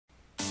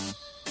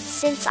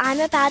Since I'm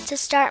about to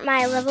start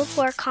my level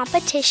 4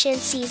 competition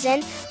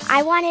season,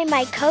 I wanted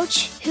my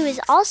coach, who is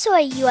also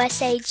a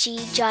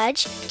USAG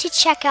judge, to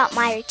check out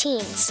my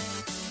routines.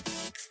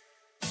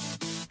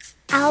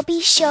 I'll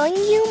be showing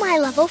you my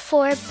level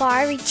 4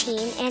 bar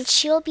routine, and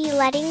she'll be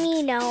letting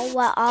me know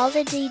what all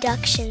the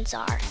deductions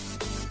are.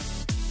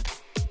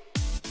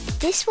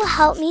 This will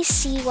help me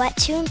see what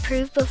to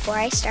improve before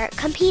I start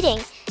competing,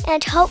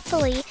 and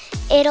hopefully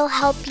it'll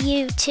help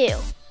you too.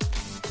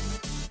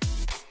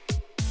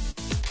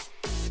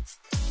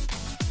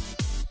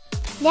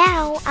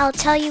 Now I'll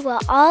tell you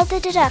what all the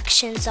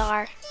deductions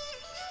are.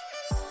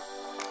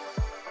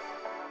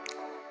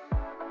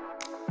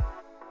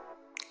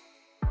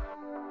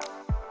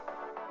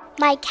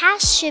 My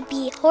cast should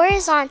be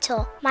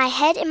horizontal. My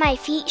head and my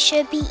feet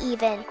should be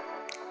even.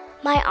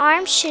 My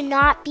arms should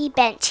not be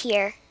bent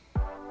here.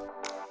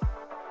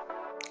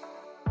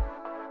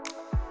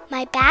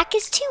 My back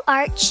is too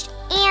arched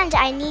and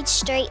I need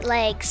straight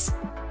legs.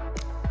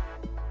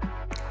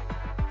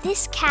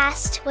 This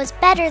cast was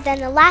better than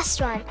the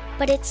last one,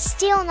 but it's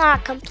still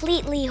not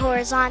completely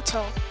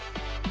horizontal.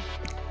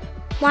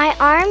 My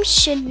arms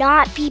should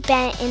not be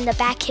bent in the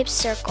back hip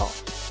circle.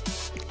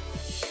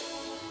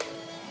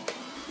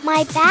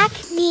 My back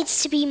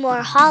needs to be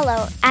more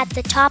hollow at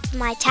the top of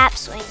my tap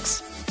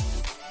swings.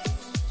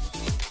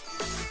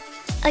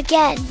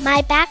 Again,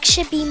 my back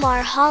should be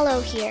more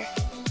hollow here.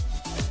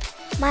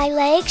 My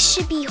legs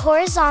should be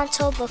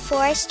horizontal before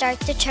I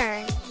start the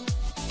turn.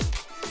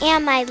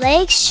 And my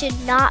legs should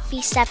not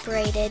be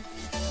separated.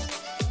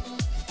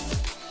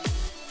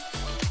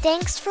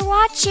 Thanks for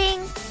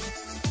watching!